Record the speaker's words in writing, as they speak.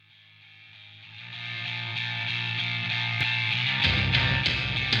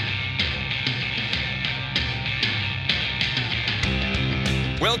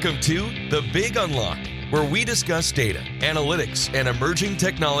Welcome to The Big Unlock, where we discuss data, analytics, and emerging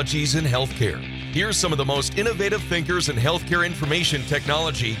technologies in healthcare. Here's some of the most innovative thinkers in healthcare information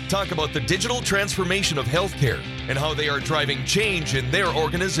technology talk about the digital transformation of healthcare and how they are driving change in their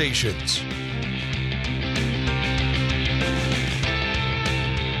organizations.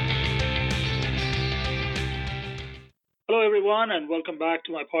 Hello, everyone, and welcome back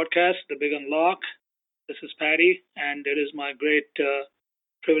to my podcast, The Big Unlock. This is Paddy, and it is my great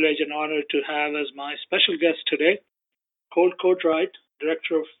privilege and honor to have as my special guest today, Colt Courtwright,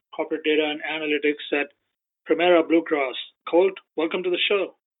 Director of Corporate Data and Analytics at Premera Blue Cross. Colt, welcome to the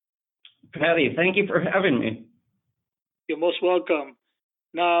show. Paddy, thank you for having me. You're most welcome.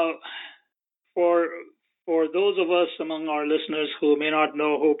 Now, for those of us among our listeners who may not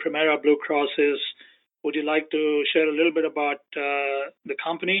know who Premera Blue Cross is, would you like to share a little bit about the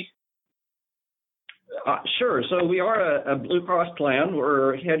company? Sure. So we are a Blue Cross plan.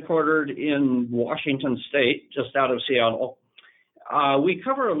 We're headquartered in Washington State, just out of Seattle. We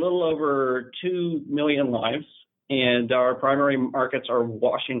cover a little over 2 million lives, and our primary markets are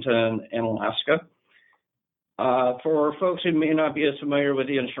Washington and Alaska. For folks who may not be as familiar with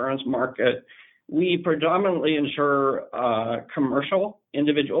the insurance market, we predominantly insure commercial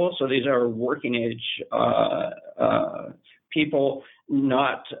individuals. So these are working age people,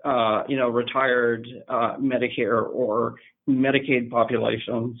 not retired Medicare or Medicaid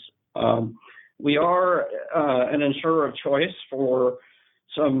populations. We are an insurer of choice for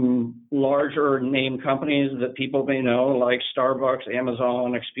some larger name companies that people may know, like Starbucks,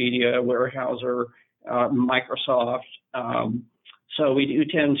 Amazon, Expedia, Weyerhaeuser, Microsoft. So we do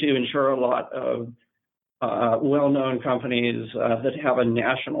tend to insure a lot of well-known companies that have a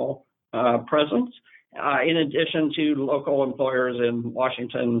national presence, in addition to local employers in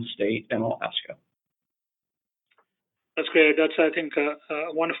Washington State and Alaska. That's great. That's, I think, a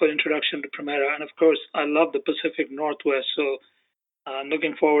wonderful introduction to Premera. And of course, I love the Pacific Northwest. So I'm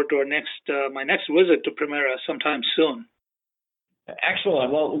looking forward to my next visit to Premera sometime soon.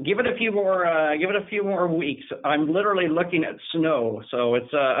 Excellent. Well, give it a few more weeks. I'm literally looking at snow, so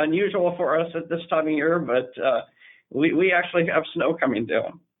it's unusual for us at this time of year, but we actually have snow coming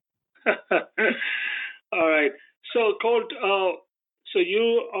down. All right. So, Colt, so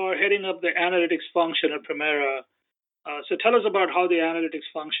you are heading up the analytics function at Premera. So tell us about how the analytics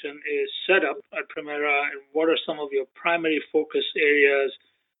function is set up at Premera, and what are some of your primary focus areas?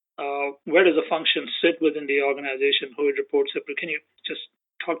 Where does the function sit within the organization? Who it reports to? Can you just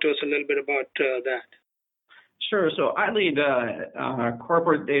talk to us a little bit about that? Sure. So I lead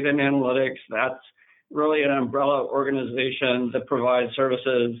corporate data and analytics. That's really an umbrella organization that provides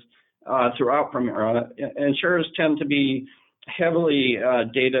services throughout Premera. Insurers tend to be heavily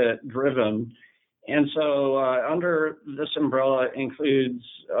data-driven. And so under this umbrella includes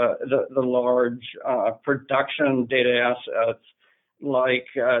the large production data assets like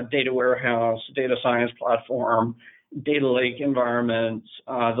data warehouse, data science platform, data lake environments,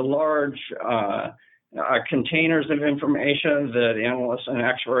 the large containers of information that analysts and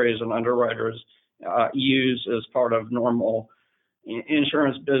actuaries and underwriters use as part of normal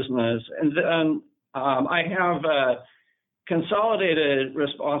insurance business. And then I have consolidated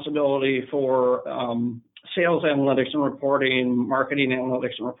responsibility for sales analytics and reporting, marketing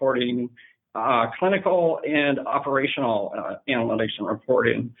analytics and reporting, clinical and operational analytics and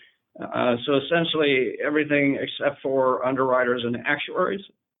reporting. So essentially everything except for underwriters and actuaries,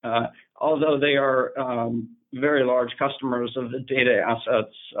 although they are very large customers of the data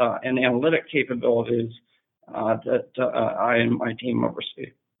assets and analytic capabilities that I and my team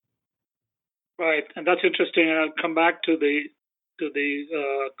oversee. Right, and that's interesting. And I'll come back to the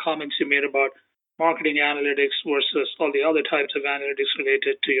comments you made about marketing analytics versus all the other types of analytics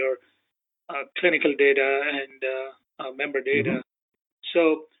related to your clinical data and member data. Mm-hmm.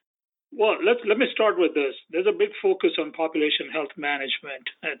 So, well, let me start with this. There's a big focus on population health management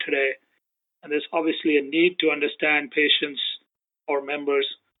today, and there's obviously a need to understand patients or members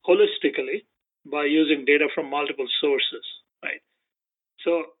holistically by using data from multiple sources, right?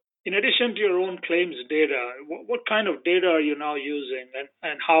 So, in addition to your own claims data, what kind of data are you now using,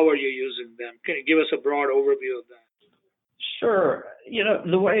 and how are you using them? Can you give us a broad overview of that? Sure.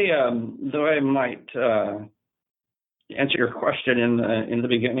 The way I might answer your question in the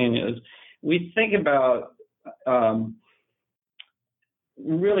beginning is we think about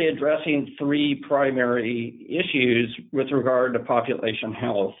really addressing three primary issues with regard to population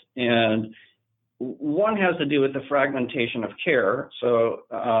health. And one has to do with the fragmentation of care. So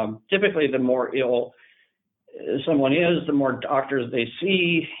typically the more ill someone is, the more doctors they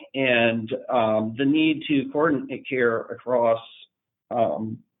see, and the need to coordinate care across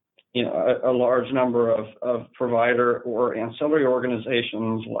a large number of provider or ancillary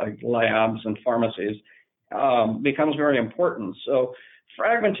organizations like labs and pharmacies becomes very important. So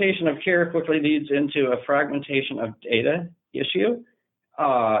fragmentation of care quickly leads into a fragmentation of data issue.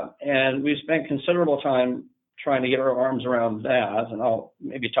 And we've spent considerable time trying to get our arms around that, and I'll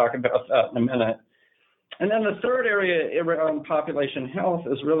maybe talk about that in a minute. And then the third area around population health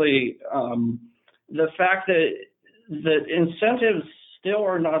is really the fact that incentives still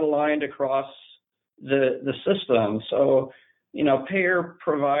are not aligned across the system. So, payer,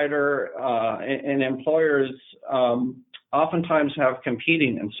 provider, and employers oftentimes have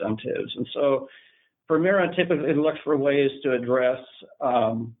competing incentives. And so Premera typically looks for ways to address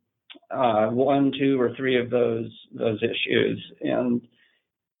one, two, or three of those issues. And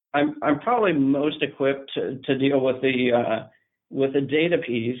I'm probably most equipped to deal with the data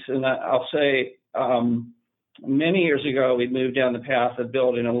piece. And I'll say many years ago, we moved down the path of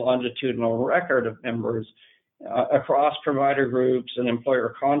building a longitudinal record of members across provider groups and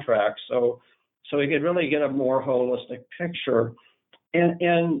employer contracts. So we could really get a more holistic picture. And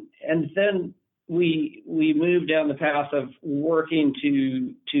then we moved down the path of working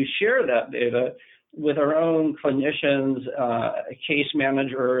to share that data with our own clinicians, case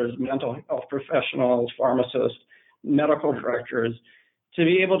managers, mental health professionals, pharmacists, medical directors, to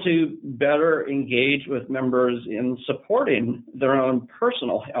be able to better engage with members in supporting their own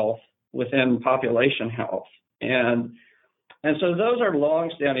personal health within population health. And so those are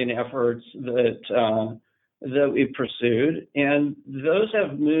longstanding efforts that we've pursued, and those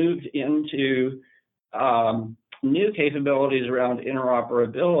have moved into new capabilities around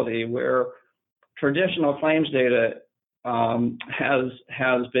interoperability, where traditional claims data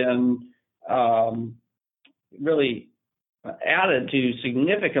has been really added to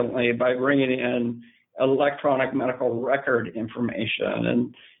significantly by bringing in electronic medical record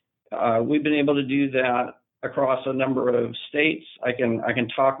information. And we've been able to do that across a number of states. I can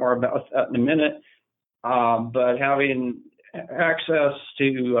talk more about that in a minute. But having access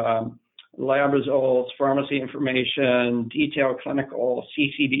to lab results, pharmacy information, detailed clinical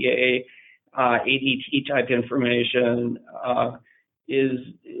CCDA, ADT type information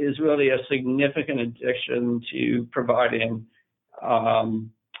is really a significant addition to providing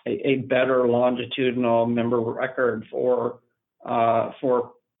a better longitudinal member record for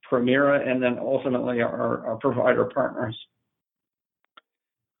Premera and then ultimately our provider partners.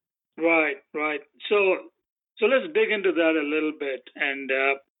 Right. So let's dig into that a little bit, and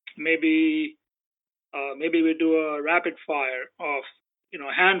maybe we do a rapid fire of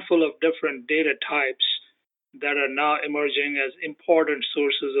a handful of different data types that are now emerging as important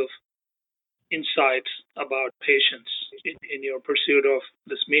sources of insights about patients in your pursuit of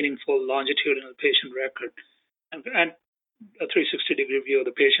this meaningful longitudinal patient record and a 360-degree view of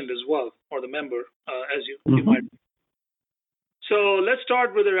the patient as well, or the member, as you might. So let's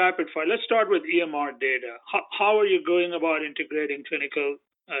start with the rapid fire. Let's start with EMR data. How are you going about integrating clinical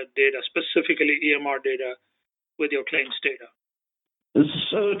data, specifically EMR data, with your claims data?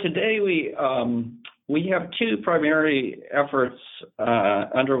 So today we have two primary efforts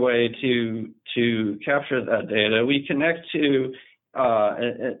underway to capture that data. We connect to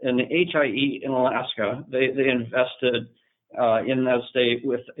an HIE in Alaska. They invested in that state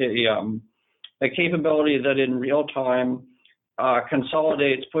with a capability that in real time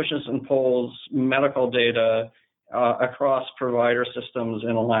consolidates, pushes and pulls medical data across provider systems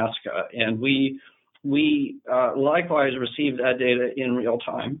in Alaska. And we likewise receive that data in real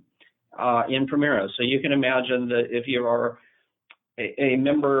time in Premera. So you can imagine that if you are a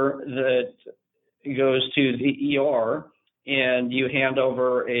member that goes to the ER and you hand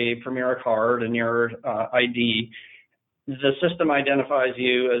over a Premera card and your ID, the system identifies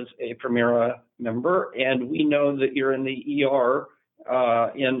you as a Premera member, and we know that you're in the ER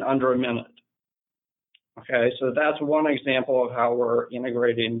in under a minute. Okay, so that's one example of how we're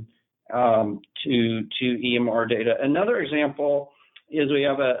integrating to EMR data. Another example is we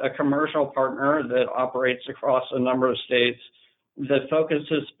have a commercial partner that operates across a number of states that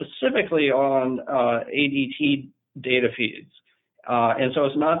focuses specifically on ADT data feeds. And so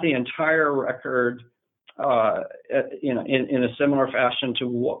it's not the entire record in a similar fashion to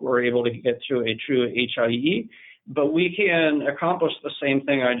what we're able to get through a true HIE, but we can accomplish the same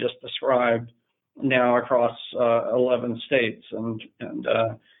thing I just described now across 11 states and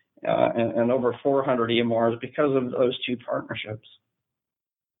over 400 EMRs because of those two partnerships.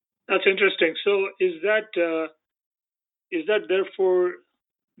 That's interesting. So is that therefore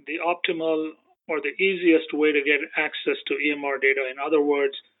the optimal or the easiest way to get access to EMR data? In other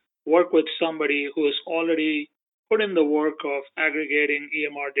words, work with somebody who put in the work of aggregating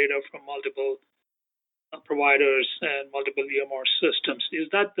EMR data from multiple providers and multiple EMR systems. Is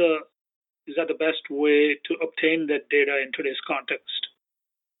that the best way to obtain that data in today's context?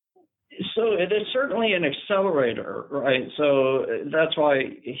 So it is certainly an accelerator, right? So that's why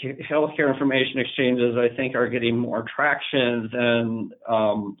healthcare information exchanges, I think, are getting more traction than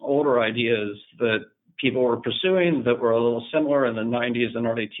older ideas that people were pursuing that were a little similar in the 90s and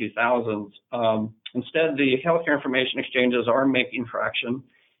early 2000s. Instead, the healthcare information exchanges are making traction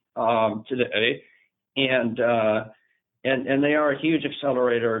today, and they are a huge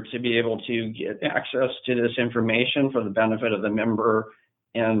accelerator to be able to get access to this information for the benefit of the member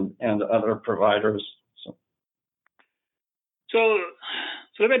and other providers. So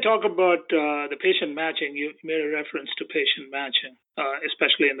let me talk about the patient matching. You made a reference to patient matching,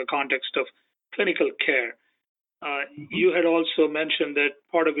 especially in the context of clinical care. You had also mentioned that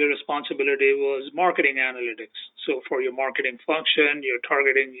part of your responsibility was marketing analytics. So for your marketing function, you're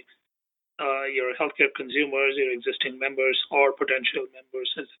targeting your healthcare consumers, your existing members, or potential members,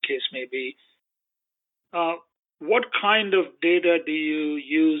 as the case may be. What kind of data do you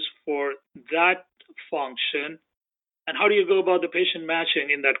use for that function, and how do you go about the patient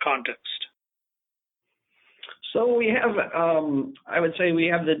matching in that context? So we have, I would say, we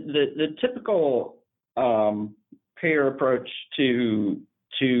have the typical payer approach to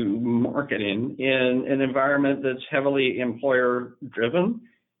marketing in an environment that's heavily employer driven,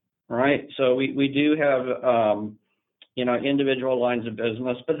 right? So we do have individual lines of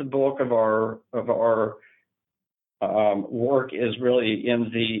business, but the bulk of our work is really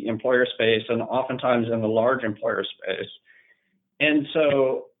in the employer space and oftentimes in the large employer space. And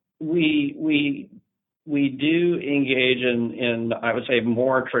so we do engage in I would say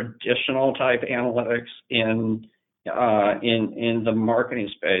more traditional type analytics in the marketing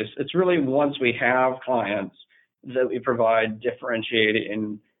space. It's really once we have clients that we provide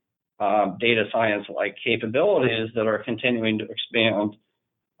differentiating data science like capabilities that are continuing to expand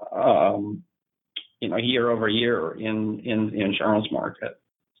year over year in the insurance market.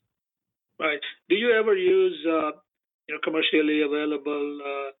 Right. Do you ever use commercially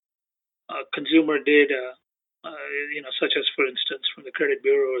available consumer data, such as, for instance, from the credit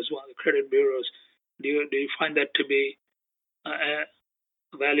bureaus, one of the credit bureaus? Do you find that to be a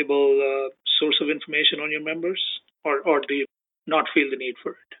valuable source of information on your members, or do you not feel the need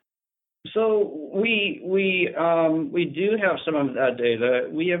for it? So we do have some of that data.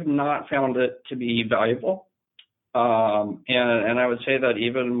 We have not found it to be valuable, and I would say that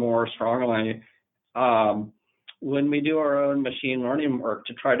even more strongly when we do our own machine learning work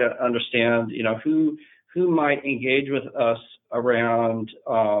to try to understand, who might engage with us around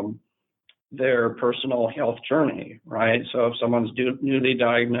their personal health journey, right? So if someone's newly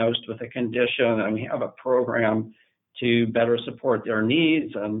diagnosed with a condition and we have a program to better support their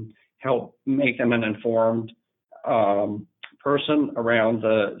needs and help make them an informed person around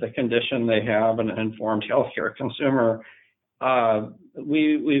the condition they have and an informed healthcare consumer.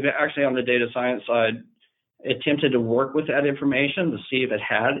 We've actually on the data science side attempted to work with that information to see if it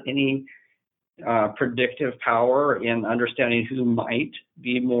had any predictive power in understanding who might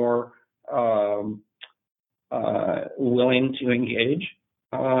be more willing to engage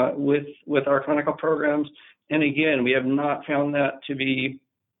with our clinical programs. And again, we have not found that to be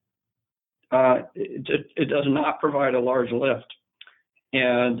it does not provide a large lift,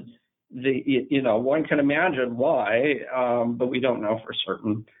 and one can imagine why, but we don't know for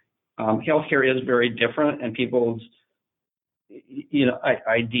certain. Healthcare is very different, and people's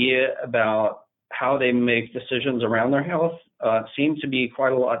idea about how they make decisions around their health seem to be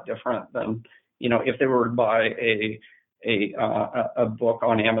quite a lot different than if they were to buy a book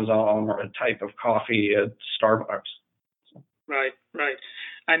on Amazon or a type of coffee at Starbucks. Right.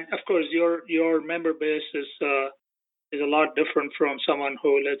 And of course, your member base is a lot different from someone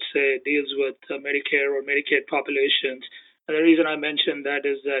who, let's say, deals with Medicare or Medicaid populations. And the reason I mentioned that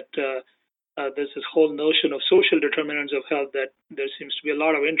is that there's this whole notion of social determinants of health that there seems to be a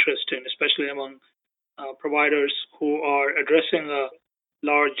lot of interest in, especially among providers who are addressing a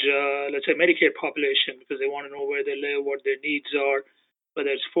large, let's say, Medicaid population, because they want to know where they live, what their needs are,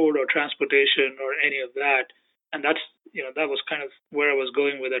 whether it's food or transportation or any of that. And that's, that was kind of where I was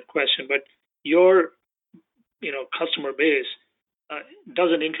going with that question. But your, customer base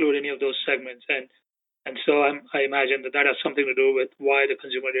doesn't include any of those segments. And so I imagine that has something to do with why the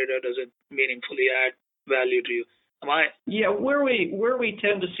consumer data doesn't meaningfully add value to you. Yeah, where we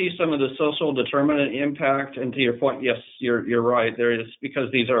tend to see some of the social determinant impact, and to your point, yes, you're right. There is, because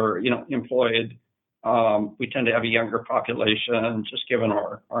these are employed We tend to have a younger population, just given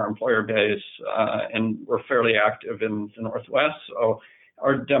our employer base, and we're fairly active in the Northwest. So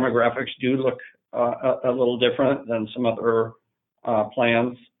our demographics do look a little different than some other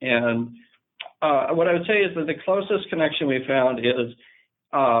plans. And what I would say is that the closest connection we found is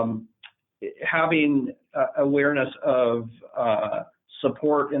having awareness of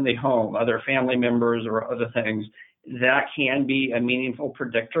support in the home, other family members or other things. That can be a meaningful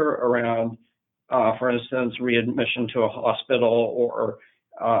predictor around, for instance, readmission to a hospital or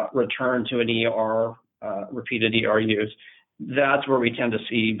return to an ER, repeated ER use. That's where we tend to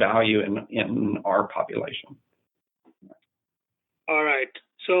see value in our population. All right.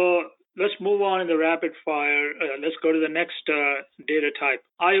 So let's move on in the rapid fire. Let's go to the next data type,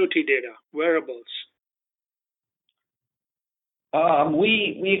 IoT data, wearables.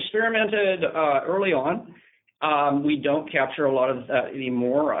 We experimented early on. We don't capture a lot of that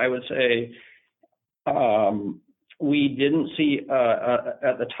anymore. I would say we didn't see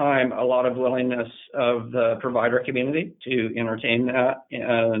at the time a lot of willingness of the provider community to entertain that,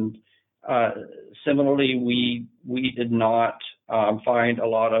 and similarly, we did not find a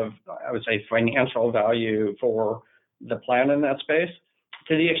lot of, I would say, financial value for the plan in that space.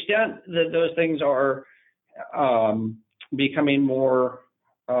 To the extent that those things are becoming more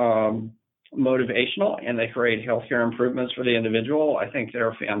motivational and they create healthcare improvements for the individual, I think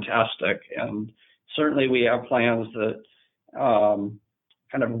they're fantastic. And certainly we have plans that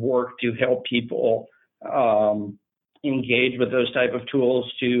kind of work to help people engage with those type of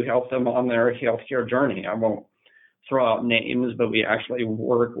tools to help them on their healthcare journey. I won't throw out names, but we actually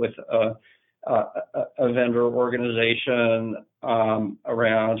work with a vendor organization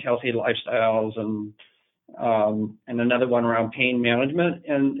around healthy lifestyles and another one around pain management,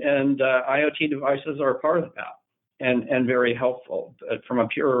 and IoT devices are part of that and very helpful. But from a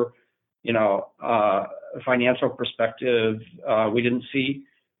pure, financial perspective, we didn't see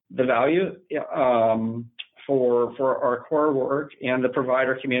the value for our core work, and the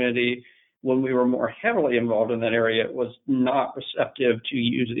provider community, when we were more heavily involved in that area, was not receptive to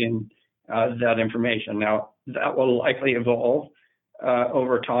using that information. Now, that will likely evolve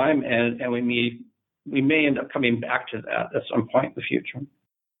over time, and we may end up coming back to that at some point in the future.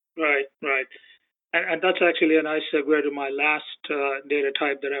 Right. And that's actually a nice segue to my last data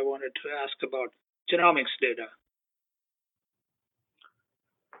type that I wanted to ask about, genomics data.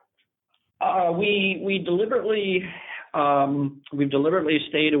 We've deliberately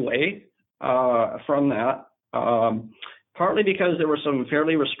stayed away from that, partly because there were some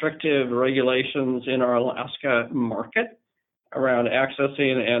fairly restrictive regulations in our Alaska market around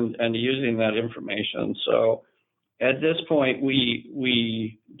accessing and using that information. So at this point,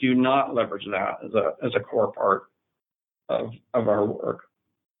 we do not leverage that as a core part of our work.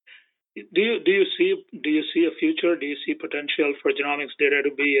 Do you see a future? Do you see potential for genomics data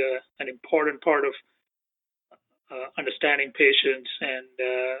to be an important part of understanding patients and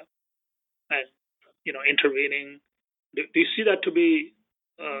intervening? Do you see that to be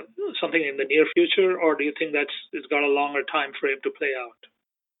something in the near future, or do you think it's got a longer time frame to play out?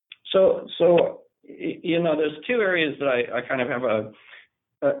 So there's two areas that I kind of have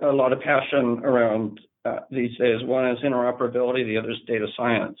a lot of passion around these days. One is interoperability, the other is data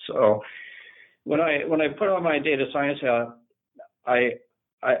science. So when I put on my data science hat,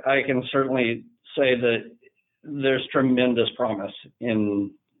 I can certainly say that there's tremendous promise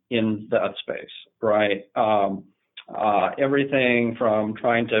in that space, right? Everything from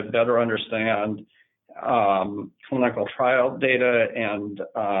trying to better understand clinical trial data and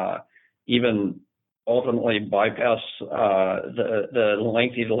even ultimately bypass the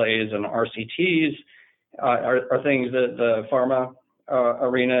lengthy delays in RCTs are things that the pharma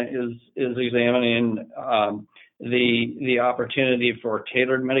arena is examining. The opportunity for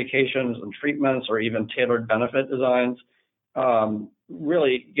tailored medications and treatments, or even tailored benefit designs,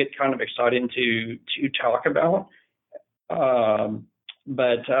 really get kind of exciting to talk about.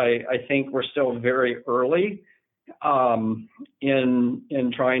 But I think we're still very early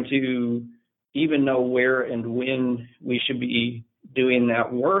in trying to even know where and when we should be doing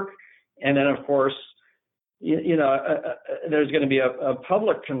that work. And then, of course, there's going to be a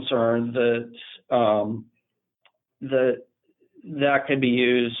public concern that could be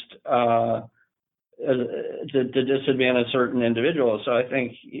used to disadvantage certain individuals. So I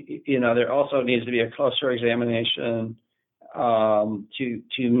think there also needs to be a closer examination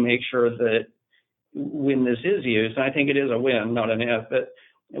to make sure that when this is used, and I think it is a when, not an if, but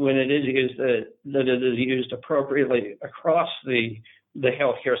when it is used, that it is used appropriately across the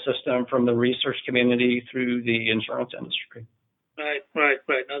healthcare system, from the research community through the insurance industry. Right.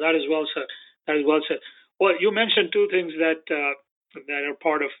 Now that is well said. That is well said. Well, you mentioned two things that are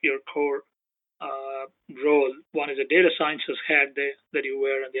part of your core role. One is a data sciences hat that you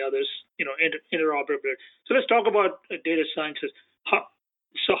wear, and the other is interoperability. So let's talk about data sciences.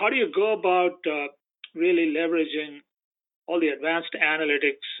 How do you go about really leveraging all the advanced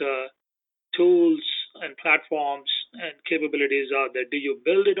analytics tools and platforms and capabilities out there? Do you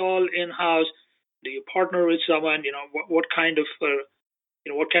build it all in-house? Do you partner with someone? What kind of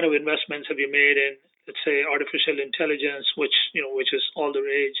investments have you made in, let's say, artificial intelligence, which is all the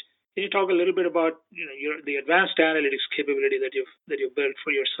rage? Can you talk a little bit about the advanced analytics capability that you've built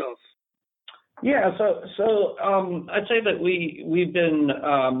for yourself? Yeah, so I'd say that we've been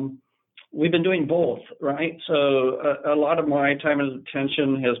doing both, right? So a lot of my time and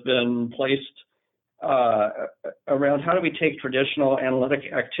attention has been placed around how do we take traditional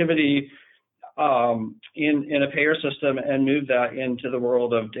analytic activity in a payer system and move that into the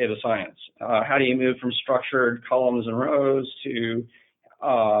world of data science. How do you move from structured columns and rows to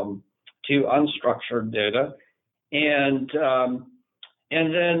unstructured data? And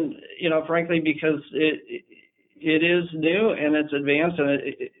then, frankly, because it is new and it's advanced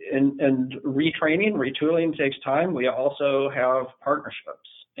and retraining, retooling takes time, we also have partnerships.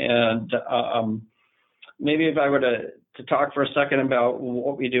 And maybe if I were to talk for a second about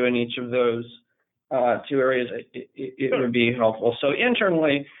what we do in each of those two areas, it would be helpful. So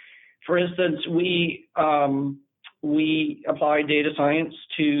internally, for instance, we apply data science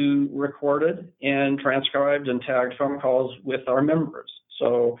to recorded and transcribed and tagged phone calls with our members.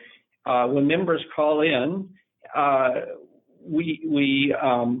 So when members call in, we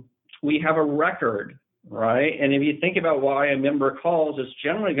have a record, right? And if you think about why a member calls, it's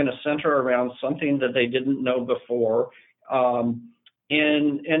generally going to center around something that they didn't know before.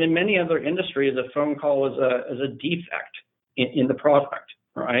 And in many other industries, a phone call is a defect in the product,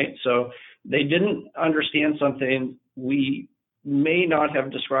 right? So they didn't understand something. We may not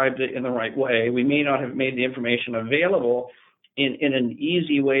have described it in the right way. We may not have made the information available in an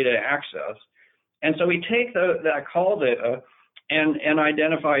easy way to access. And so we take that call data and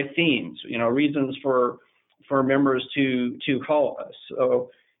identify themes, reasons for members to call us. So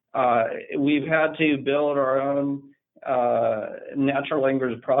we've had to build our own natural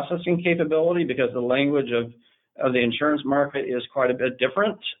language processing capability because the language of the insurance market is quite a bit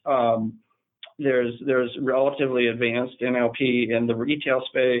different. There's relatively advanced NLP in the retail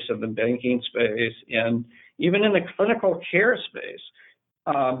space, of the banking space, and even in the clinical care space.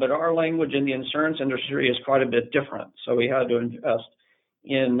 But our language in the insurance industry is quite a bit different. So we had to invest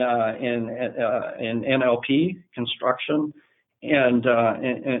in NLP construction and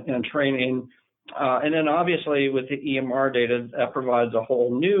training. And then obviously with the EMR data, that provides a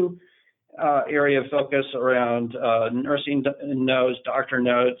whole new area of focus around nursing notes, doctor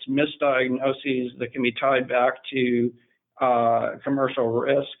notes, misdiagnoses that can be tied back to commercial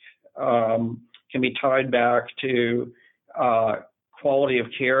risk, can be tied back to quality of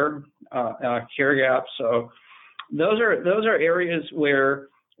care, care gaps. So those are areas where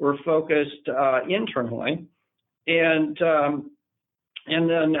we're focused internally, and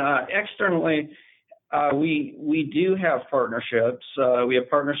then externally, we do have partnerships. We have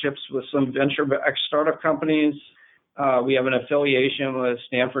partnerships with some venture-backed startup companies. We have an affiliation with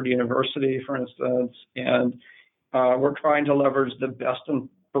Stanford University, for instance, and we're trying to leverage the best and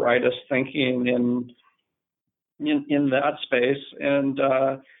brightest thinking in that space, and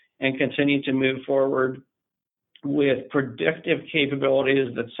continue to move forward with predictive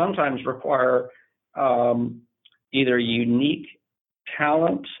capabilities that sometimes require either unique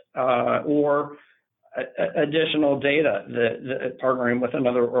talent or additional data that partnering with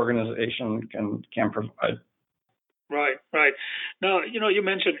another organization can provide. Right. Now, you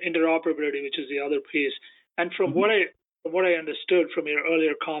mentioned interoperability, which is the other piece, and from what I understood from your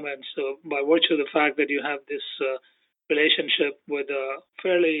earlier comments, by virtue of the fact that you have this relationship with a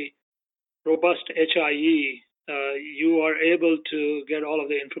fairly robust HIE, you are able to get all of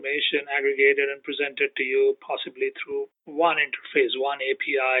the information aggregated and presented to you, possibly through one interface, one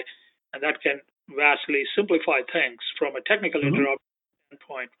API, and that can vastly simplify things from a technical interoperability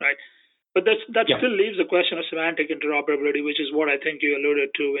standpoint, right? But that still leaves the question of semantic interoperability, which is what I think you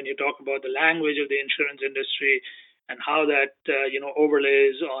alluded to when you talk about the language of the insurance industry and how that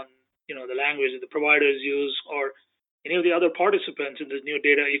overlays on the language that the providers use or any of the other participants in this new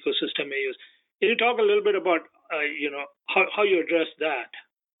data ecosystem may use. Can you talk a little bit about how you address that?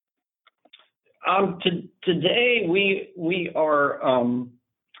 Today we are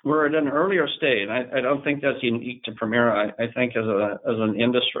we're at an earlier stage. I don't think that's unique to Premera. I think as an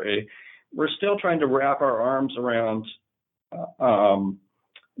industry, we're still trying to wrap our arms around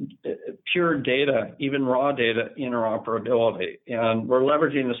pure data, even raw data interoperability. And we're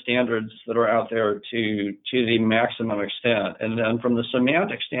leveraging the standards that are out there to the maximum extent. And then from the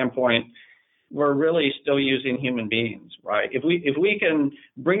semantic standpoint, we're really still using human beings, right? If we can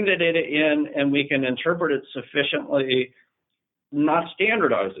bring the data in and we can interpret it sufficiently, not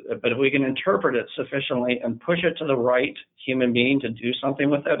standardize it, but if we can interpret it sufficiently and push it to the right human being to do something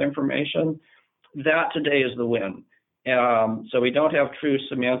with that information, that today is the win. So we don't have true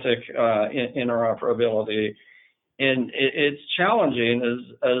semantic interoperability, and it's challenging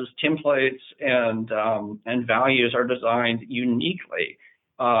as templates and values are designed uniquely.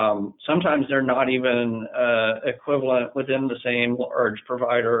 Sometimes they're not even equivalent within the same large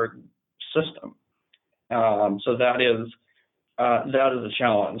provider system. So that is a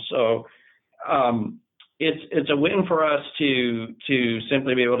challenge. So it's a win for us to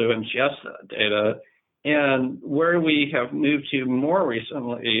simply be able to ingest that data. And where we have moved to more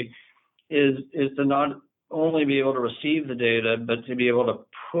recently is to not only be able to receive the data, but to be able to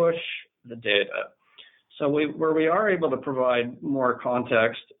push the data. So where we are able to provide more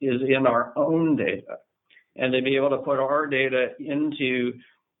context is in our own data, and to be able to put our data into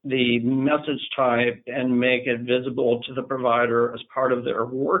the message type and make it visible to the provider as part of their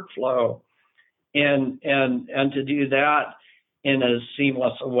workflow, and to do that in as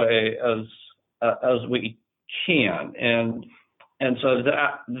seamless a way as we can. And so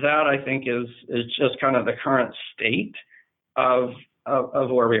that I think is just kind of the current state of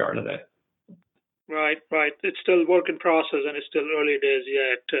where we are today. Right. It's still work in process, and it's still early days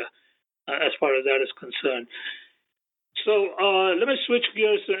yet, as far as that is concerned. So let me switch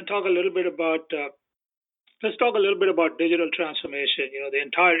gears and talk a little bit about. Let's talk a little bit about digital transformation. The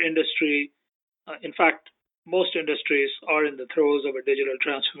entire industry, in fact, most industries are in the throes of a digital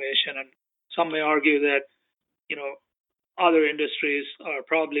transformation, and some may argue that, other industries are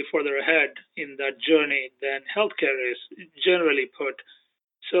probably further ahead in that journey than healthcare is, generally put.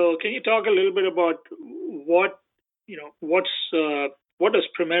 So can you talk a little bit about what does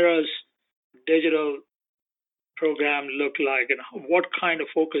Premera's digital program look like, and what kind of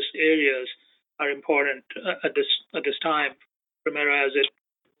focus areas are important at this time, Premera, as it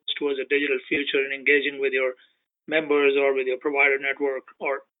moves towards a digital future and engaging with your members or with your provider network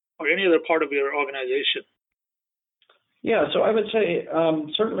or any other part of your organization? Yeah, so I would say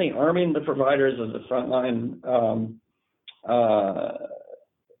certainly arming the providers as the frontline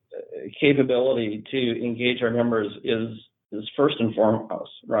capability to engage our members is first and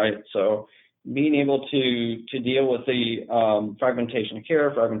foremost, right? So being able to deal with the fragmentation of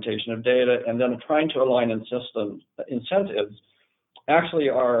care, fragmentation of data, and then trying to align incentives actually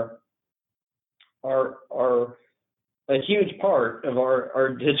are a huge part of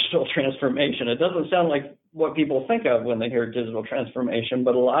our digital transformation. It doesn't sound like what people think of when they hear digital transformation,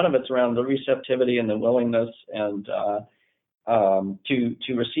 but a lot of it's around the receptivity and the willingness and to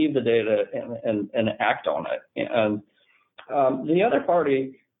receive the data and act on it. And the other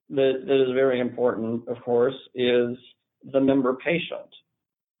party that is very important, of course, is the member patient,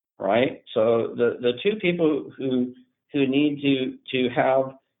 right? So the two people who need to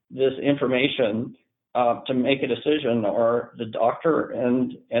have this information to make a decision are the doctor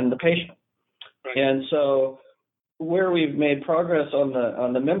and the patient. Right. And so where we've made progress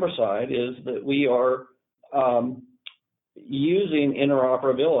on the member side is that we are using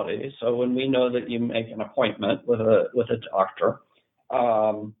interoperability. So when we know that you make an appointment with a doctor,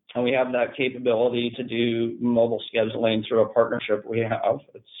 and we have that capability to do mobile scheduling through a partnership we have.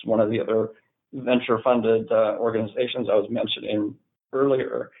 It's one of the other venture-funded organizations I was mentioning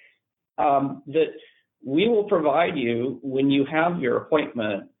earlier. That we will provide you, when you have your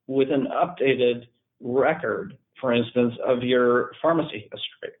appointment, with an updated record, for instance, of your pharmacy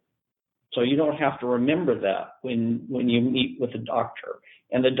history. So you don't have to remember that when you meet with the doctor.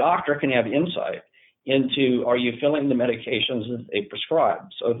 And the doctor can have insight into, are you filling the medications that they prescribe?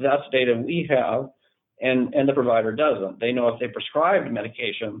 So if that's data we have and the provider doesn't, they know if they prescribed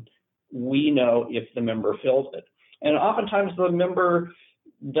medication, we know if the member filled it. And oftentimes the member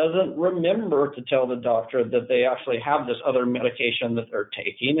doesn't remember to tell the doctor that they actually have this other medication that they're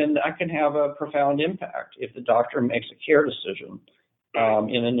taking, and that can have a profound impact if the doctor makes a care decision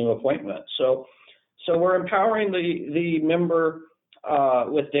in a new appointment. So we're empowering the member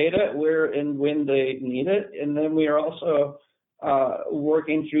with data where and when they need it, and then we are also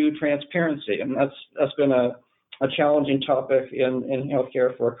working through transparency, and that's been a challenging topic in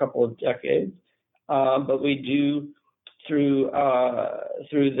healthcare for a couple of decades, but we do through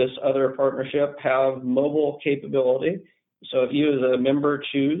this other partnership have mobile capability. So if you as a member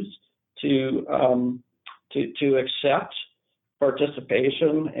choose to accept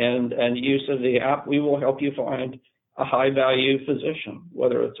participation and use of the app, we will help you find a high-value physician,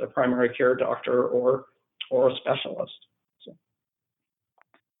 whether it's a primary care doctor or a specialist. So.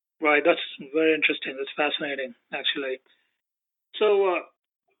 Right, that's very interesting. That's fascinating, actually. So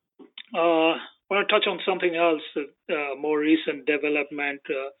I want to touch on something else, more recent development.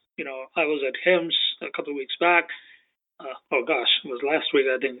 I was at HIMSS a couple of weeks back. It was last week,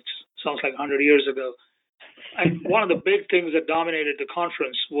 I think. It sounds like 100 years ago. And one of the big things that dominated the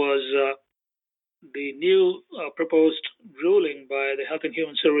conference was the new proposed ruling by the Health and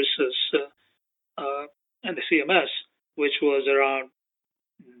Human Services and the CMS, which was around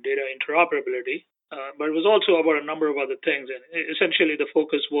data interoperability. But it was also about a number of other things. And essentially, the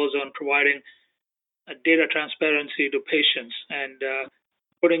focus was on providing data transparency to patients and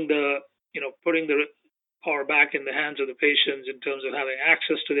putting the power back in the hands of the patients in terms of having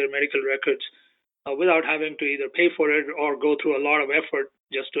access to their medical records without having to either pay for it or go through a lot of effort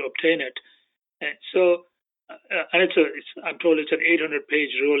just to obtain it. And so, I'm told it's an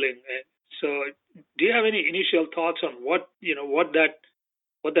 800-page ruling. And so, do you have any initial thoughts on what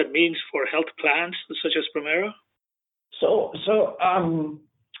that means for health plans such as Premera?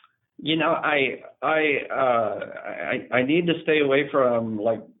 I need to stay away from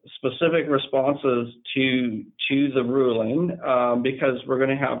like specific responses to the ruling because we're going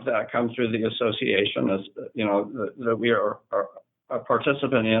to have that come through the association, as that we are a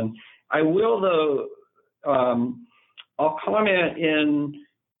participant in. I will, though. I'll comment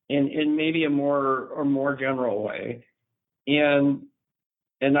in maybe a more general way, and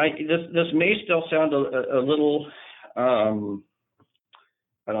this may still sound a little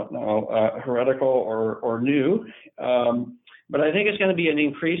I don't know heretical or new, but I think it's going to be an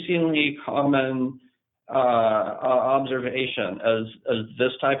increasingly common observation as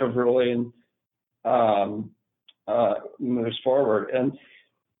this type of ruling moves forward,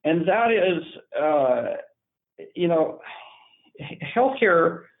 and that is,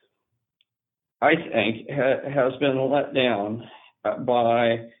 healthcare, I think, has been let down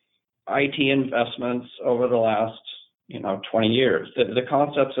by IT investments over the last, 20 years. The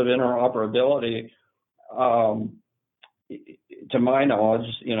concepts of interoperability, to my knowledge,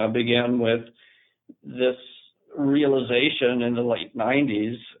 began with this realization in the late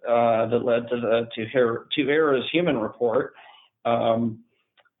 90s that led to the Two Eras Human Report. And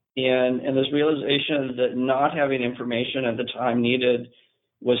this realization that not having information at the time needed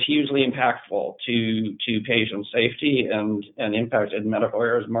was hugely impactful to patient safety and impacted medical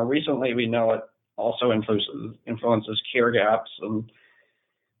errors. More recently, we know it also influences care gaps and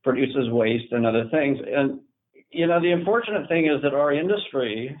produces waste and other things. And, the unfortunate thing is that our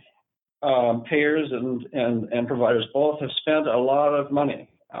industry, payers and providers both, have spent a lot of money.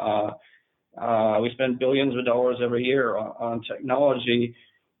 We spend billions of dollars every year on technology.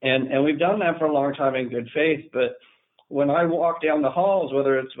 And we've done that for a long time in good faith, but when I walk down the halls,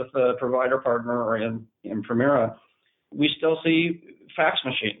 whether it's with a provider partner or in Premera, we still see fax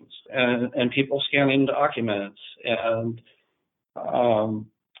machines and people scanning documents, and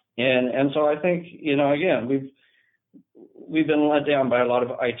so I think again we've been let down by a lot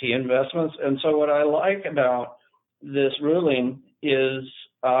of IT investments, and so what I like about this ruling is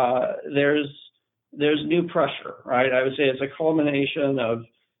there's new pressure, right? I would say it's a culmination of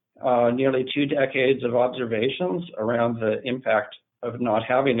nearly 2 decades of observations around the impact of not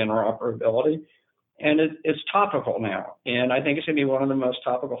having interoperability. And it's topical now. And I think it's going to be one of the most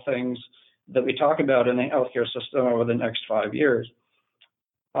topical things that we talk about in the healthcare system over the next 5 years.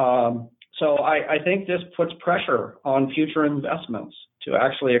 So I think this puts pressure on future investments to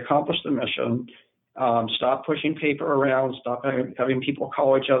actually accomplish the mission, stop pushing paper around, stop having people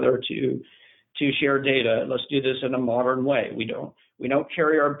call each other to share data. Let's do this in a modern way. We don't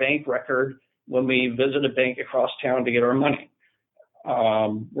carry our bank record when we visit a bank across town to get our money.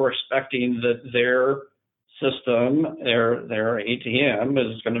 We're expecting that their system, their ATM,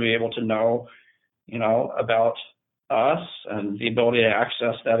 is going to be able to know, about us and the ability to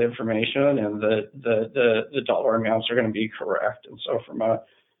access that information, and the dollar amounts are going to be correct. And so, from a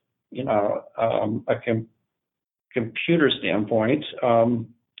computer standpoint,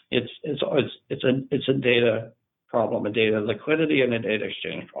 it's a data problem, a data liquidity, and a data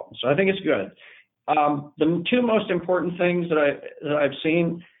exchange problem. So I think it's good. The 2 most important things that I've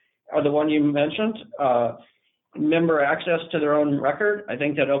seen are the one you mentioned, member access to their own record. I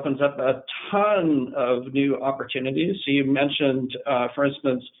think that opens up a ton of new opportunities. So you mentioned, for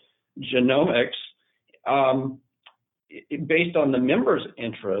instance, genomics. Based on the member's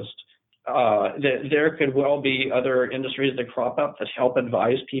interest, there could well be other industries that crop up that help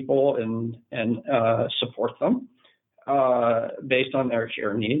advise people and support them. based on their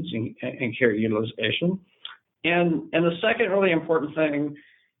care needs and care utilization. And the second really important thing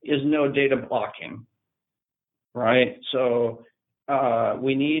is no data blocking, right? So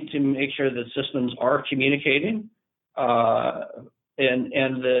we need to make sure that systems are communicating and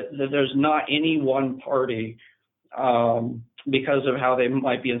that there's not any one party because of how they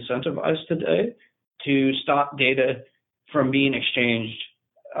might be incentivized today to stop data from being exchanged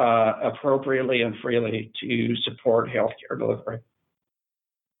appropriately and freely to support healthcare delivery.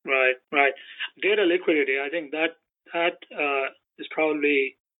 Right. Data liquidity. I think that is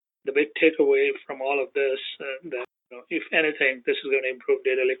probably the big takeaway from all of this. That if anything, this is going to improve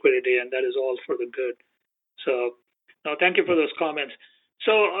data liquidity, and that is all for the good. So, thank you for those comments.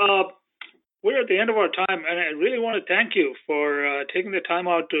 So, we're at the end of our time, and I really want to thank you for taking the time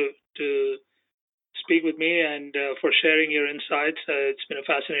out to speak with me and for sharing your insights. It's been a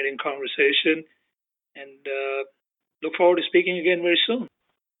fascinating conversation, and look forward to speaking again very soon.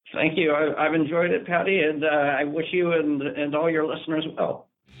 Thank you. I've enjoyed it, Paddy, and I wish you and all your listeners well.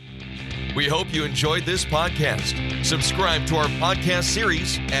 We hope you enjoyed this podcast. Subscribe to our podcast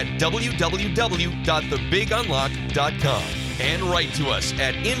series at www.thebigunlock.com and write to us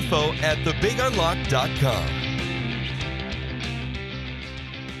at info@thebigunlock.com.